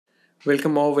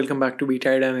Welcome back to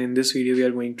BTide, and in this video we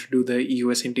are going to do the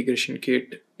EOS integration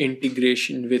kit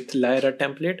integration with Lyra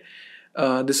template.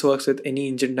 This works with any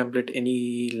engine template,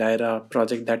 any Lyra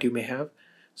project that you may have,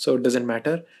 so it doesn't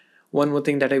matter. One more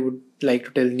thing that I would like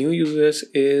to tell new users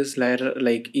is Lyra,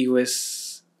 like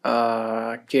EOS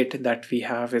kit that we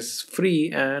have, is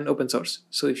free and open source.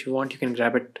 So if you want, you can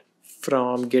grab it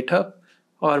from GitHub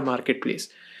or Marketplace.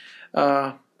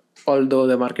 Uh, Although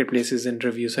the marketplace is in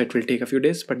review, so it will take a few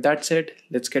days. But that said,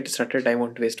 let's get started. I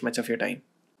won't waste much of your time.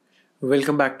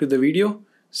 Welcome back to the video.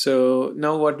 So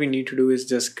now what we need to do is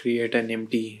just create an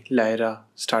empty Lyra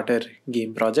starter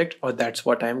game project, or that's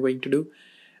what I'm going to do.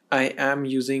 I am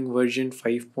using version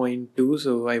 5.2,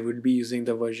 so I would be using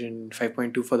the version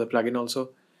 5.2 for the plugin also.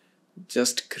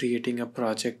 Just creating a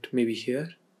project maybe here.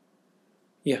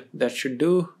 Yeah, that should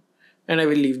do. And I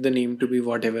will leave the name to be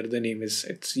whatever the name is.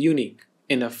 It's unique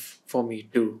enough for me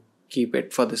to keep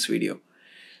it for this video.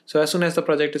 So as soon as the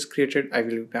project is created, I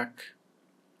will be back.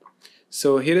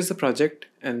 So here is the project,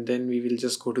 and then we will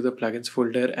just go to the plugins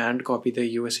folder and copy the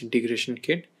EOS integration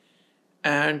kit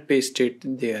and paste it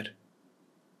there.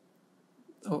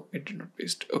 Oh, it did not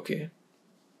paste. Okay.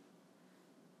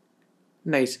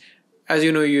 Nice. As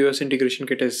you know, EOS integration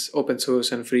kit is open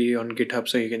source and free on GitHub,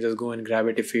 so you can just go and grab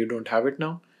it if you don't have it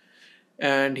now.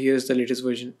 And here's the latest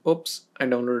version. Oops, I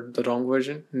downloaded the wrong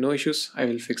version. No issues, I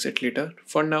will fix it later.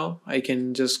 For now, I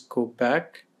can just go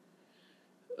back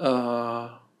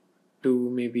to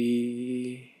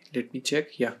maybe, let me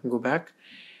check. Yeah, go back,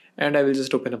 and I will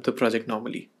just open up the project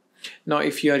normally. Now,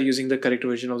 if you are using the correct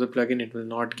version of the plugin, it will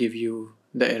not give you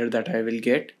the error that I will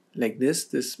get like this.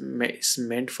 This is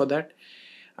meant for that.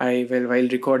 While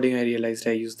recording, I realized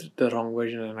I used the wrong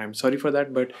version, and I'm sorry for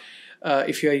that. But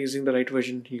if you are using the right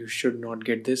version, you should not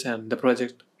get this, and the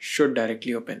project should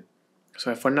directly open.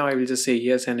 So for now, I will just say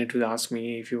yes, and it will ask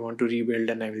me if you want to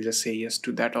rebuild, and I will just say yes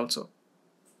to that also.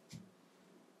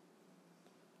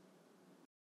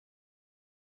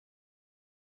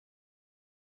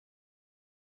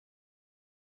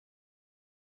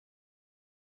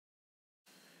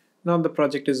 Now the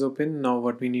project is open. Now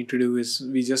what we need to do is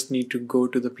we just need to go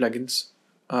to the plugins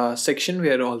section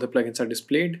where all the plugins are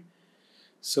displayed.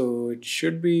 So it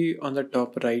should be on the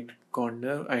top right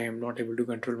corner. I am not able to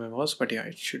control my mouse, but yeah,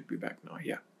 it should be back now.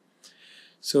 Yeah.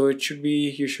 So it should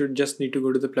be, you should just need to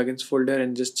go to the plugins folder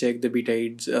and just check the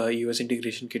BetaID's EOS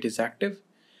integration kit is active.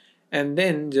 And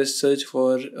then just search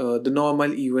for the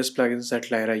normal EOS plugins that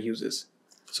Lyra uses.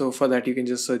 So for that, you can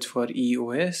just search for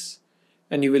EOS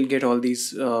and you will get all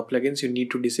these plugins. You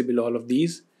need to disable all of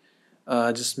these.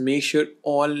 Just make sure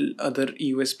all other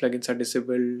EOS plugins are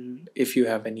disabled if you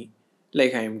have any,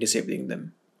 like I am disabling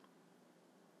them.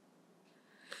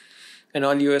 And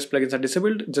all EOS plugins are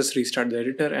disabled, just restart the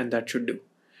editor and that should do.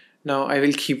 Now I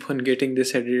will keep on getting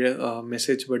this editor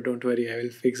message, but don't worry, I will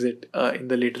fix it in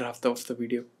the later half of the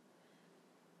video.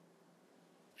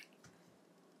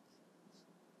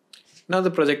 Now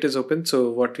the project is open, so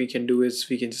what we can do is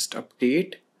we can just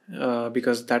update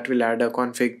because that will add a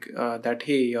config that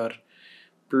hey, your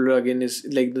plugin is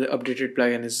like the updated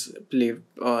plugin is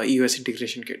EOS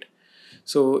integration kit.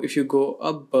 So if you go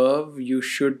above, you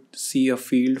should see a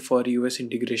field for EOS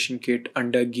integration kit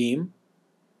under game.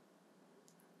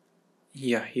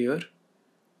 Yeah, here.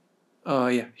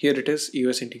 Yeah, here it is,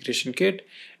 EOS integration kit,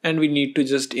 and we need to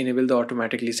just enable the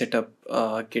automatically setup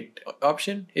kit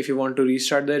option. If you want to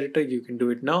restart the editor, you can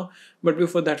do it now, but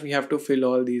before that we have to fill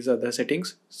all these other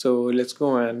settings. So let's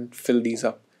go and fill these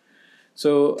up.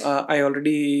 So I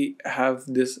already have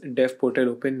this dev portal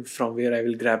open from where I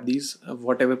will grab these.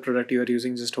 Whatever product you are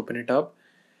using, just open it up.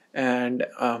 And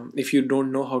if you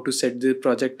don't know how to set the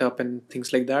project up and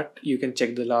things like that, you can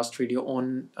check the last video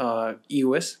on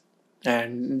EOS,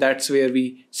 and that's where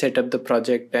we set up the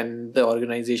project and the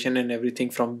organization and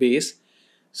everything from base.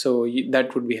 So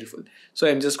that would be helpful. So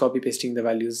I'm just copy pasting the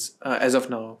values as of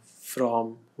now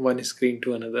from one screen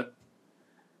to another.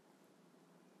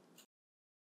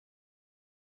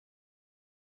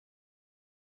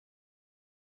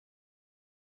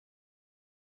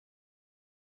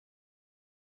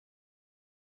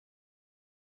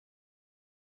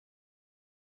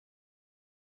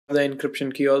 The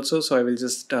encryption key also, so I will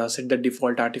just set the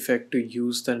default artifact to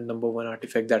use the number one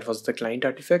artifact that was the client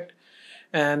artifact.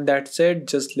 And that said,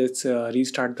 just let's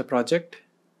restart the project.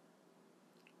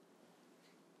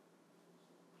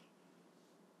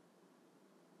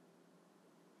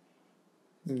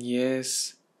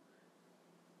 Yes.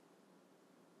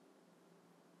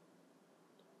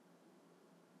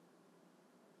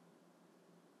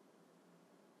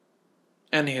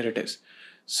 And here it is.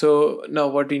 So now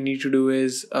what we need to do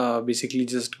is basically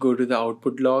just go to the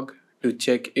output log to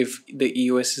check if the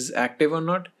EOS is active or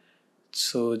not.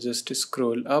 So just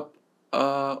scroll up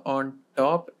on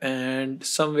top, and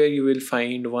somewhere you will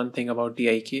find one thing about the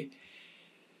EIK.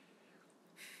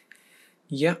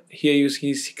 Yeah, here you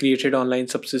see created online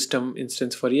subsystem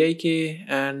instance for EIK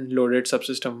and loaded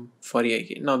subsystem for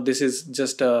EIK. Now this is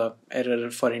just a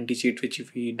error for NT-cheat which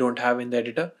we don't have in the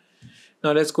editor.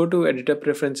 Now let's go to editor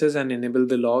preferences and enable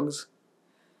the logs.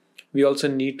 We also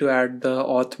need to add the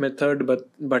auth method,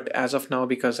 but as of now,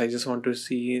 because I just want to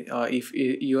see if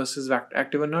EOS is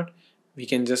active or not, we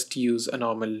can just use a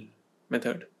normal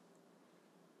method.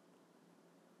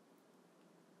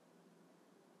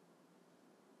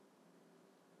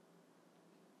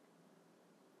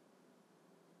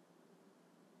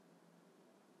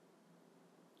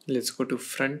 Let's go to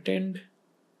front end.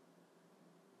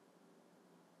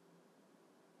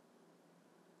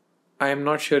 I am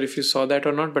not sure if you saw that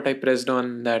or not, but I pressed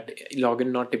on that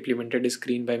login not implemented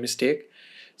screen by mistake.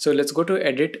 So let's go to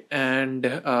edit and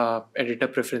editor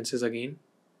preferences again.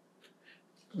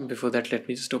 Before that, let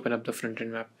me just open up the front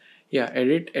end map. Yeah,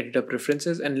 edit, editor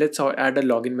preferences, and let's add a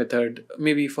login method,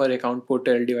 maybe for account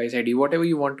portal, device ID, whatever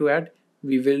you want to add.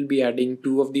 We will be adding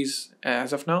 2 of these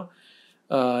as of now.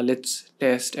 Let's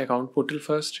test account portal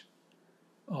first.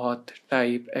 Auth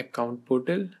type account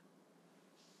portal.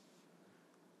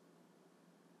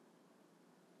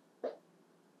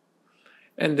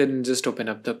 And then just open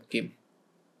up the game.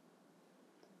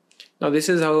 Now this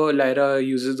is how Lyra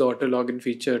uses the auto login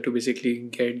feature to basically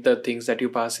get the things that you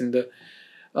pass in the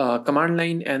command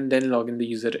line and then log in the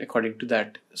user according to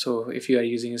that. So if you are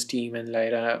using Steam, and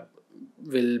Lyra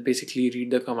will basically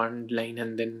read the command line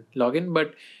and then log in,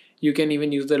 but you can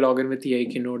even use the login with the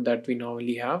EIK node that we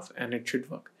normally have, and it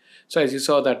should work. So as you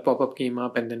saw, that pop-up came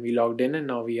up and then we logged in, and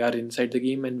now we are inside the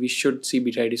game and we should see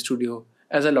BitID Studio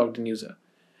as a logged in user.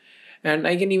 And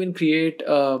I can even create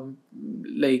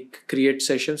create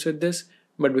sessions with this,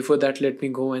 but before that, let me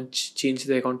go and change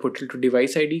the account portal to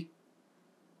device ID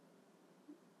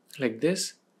like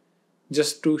this,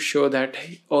 just to show that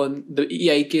on the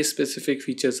EIK specific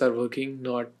features are working,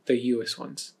 not the EOS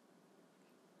ones.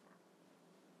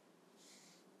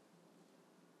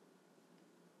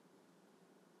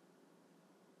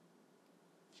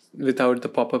 Without the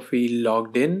pop-up, we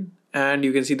logged in, and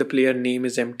you can see the player name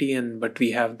is empty, but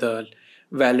we have the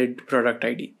valid product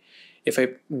ID. If I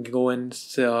go and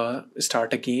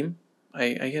start a game,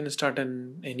 I can start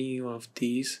on any of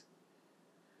these.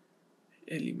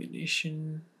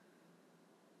 Elimination.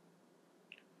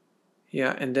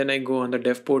 Yeah, and then I go on the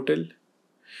dev portal.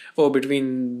 Oh,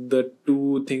 between the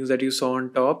 2 things that you saw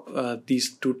on top,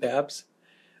 these 2 tabs,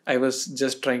 I was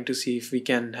just trying to see if we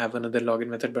can have another login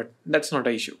method, but that's not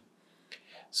an issue.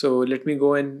 So let me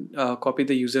go and copy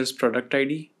the user's product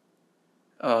ID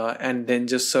and then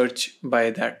just search by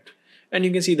that. And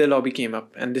you can see the lobby came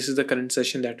up, and this is the current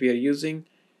session that we are using.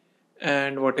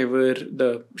 And whatever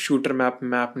the shooter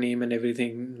map name and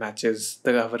everything matches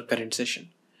our current session.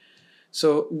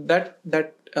 So that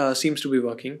seems to be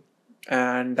working,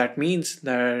 and that means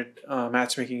that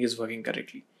matchmaking is working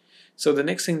correctly. So the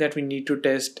next thing that we need to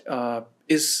test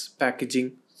is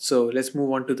packaging. So let's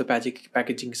move on to the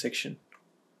packaging section.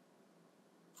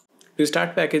 To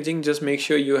start packaging, just make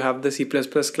sure you have the C++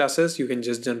 classes. You can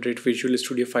just generate Visual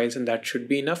Studio files, and that should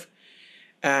be enough.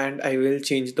 And I will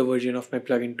change the version of my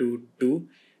plugin to 2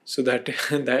 so that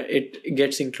that it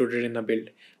gets included in a build.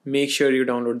 Make sure you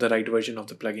download the right version of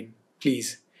the plugin,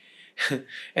 please.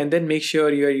 And then make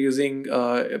sure you are using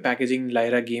packaging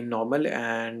Lyra Game normal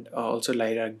and also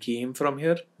Lyra Game from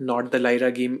here, not the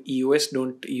Lyra Game EOS.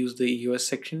 Don't use the EOS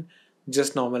section,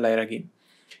 just normal Lyra Game.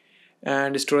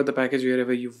 And store the package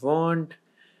wherever you want.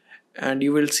 And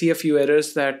you will see a few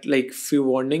errors, that like few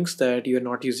warnings that you are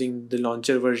not using the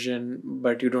launcher version,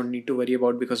 but you don't need to worry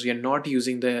about, because we are not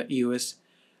using the EOS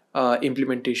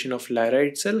implementation of Lyra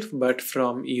itself, but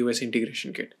from EOS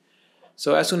integration kit.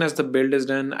 So as soon as the build is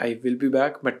done, I will be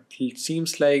back, but it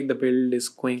seems like the build is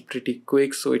going pretty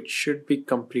quick, so it should be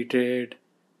completed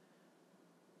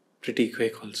pretty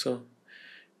quick also.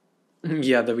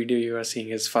 Yeah, the video you are seeing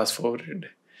is fast forwarded.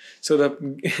 So the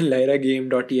Lyra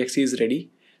game.exe is ready.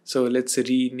 So let's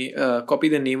copy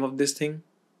the name of this thing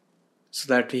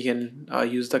so that we can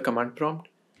use the command prompt.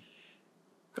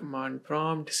 Command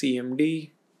prompt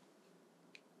cmd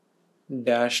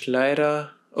 -lyra,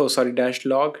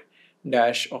 -log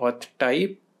 -auth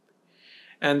type,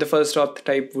 and the first auth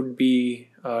type would be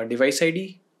device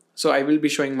ID. So I will be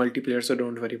showing multiplayer, so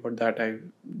don't worry about that.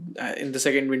 In the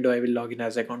second window I will log in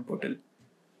as account portal.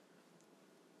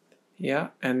 Yeah,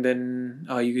 and then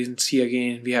you can see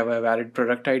again we have a valid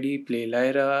product ID, play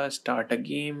Lyra, start a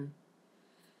game.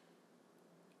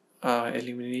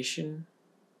 elimination,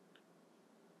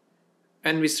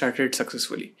 and we started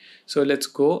successfully. So let's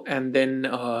go and then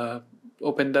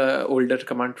open the older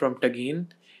command prompt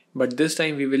again, but this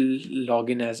time we will log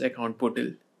in as account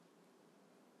portal.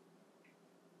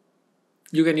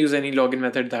 You can use any login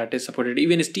method that is supported,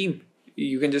 even Steam.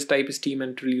 You can just type Steam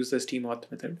and it will use the Steam auth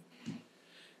method.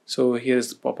 So here's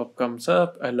the pop-up comes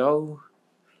up, allow,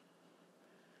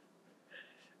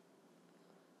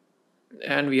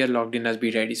 and we are logged in as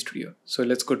BeatID Studio. So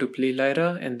let's go to Play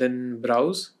Lyra and then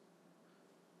browse.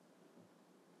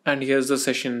 And here's the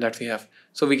session that we have.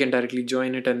 So we can directly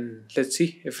join it and let's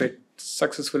see if it's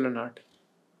successful or not.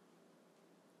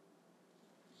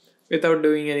 Without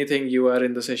doing anything, you are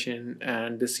in the session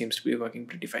and this seems to be working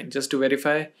pretty fine. Just to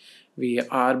verify, we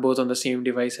are both on the same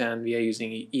device and we are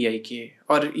using EIK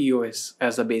or EOS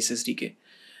as the base SDK.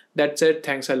 That's it.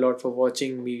 Thanks a lot for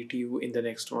watching. Meet you in the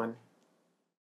next one.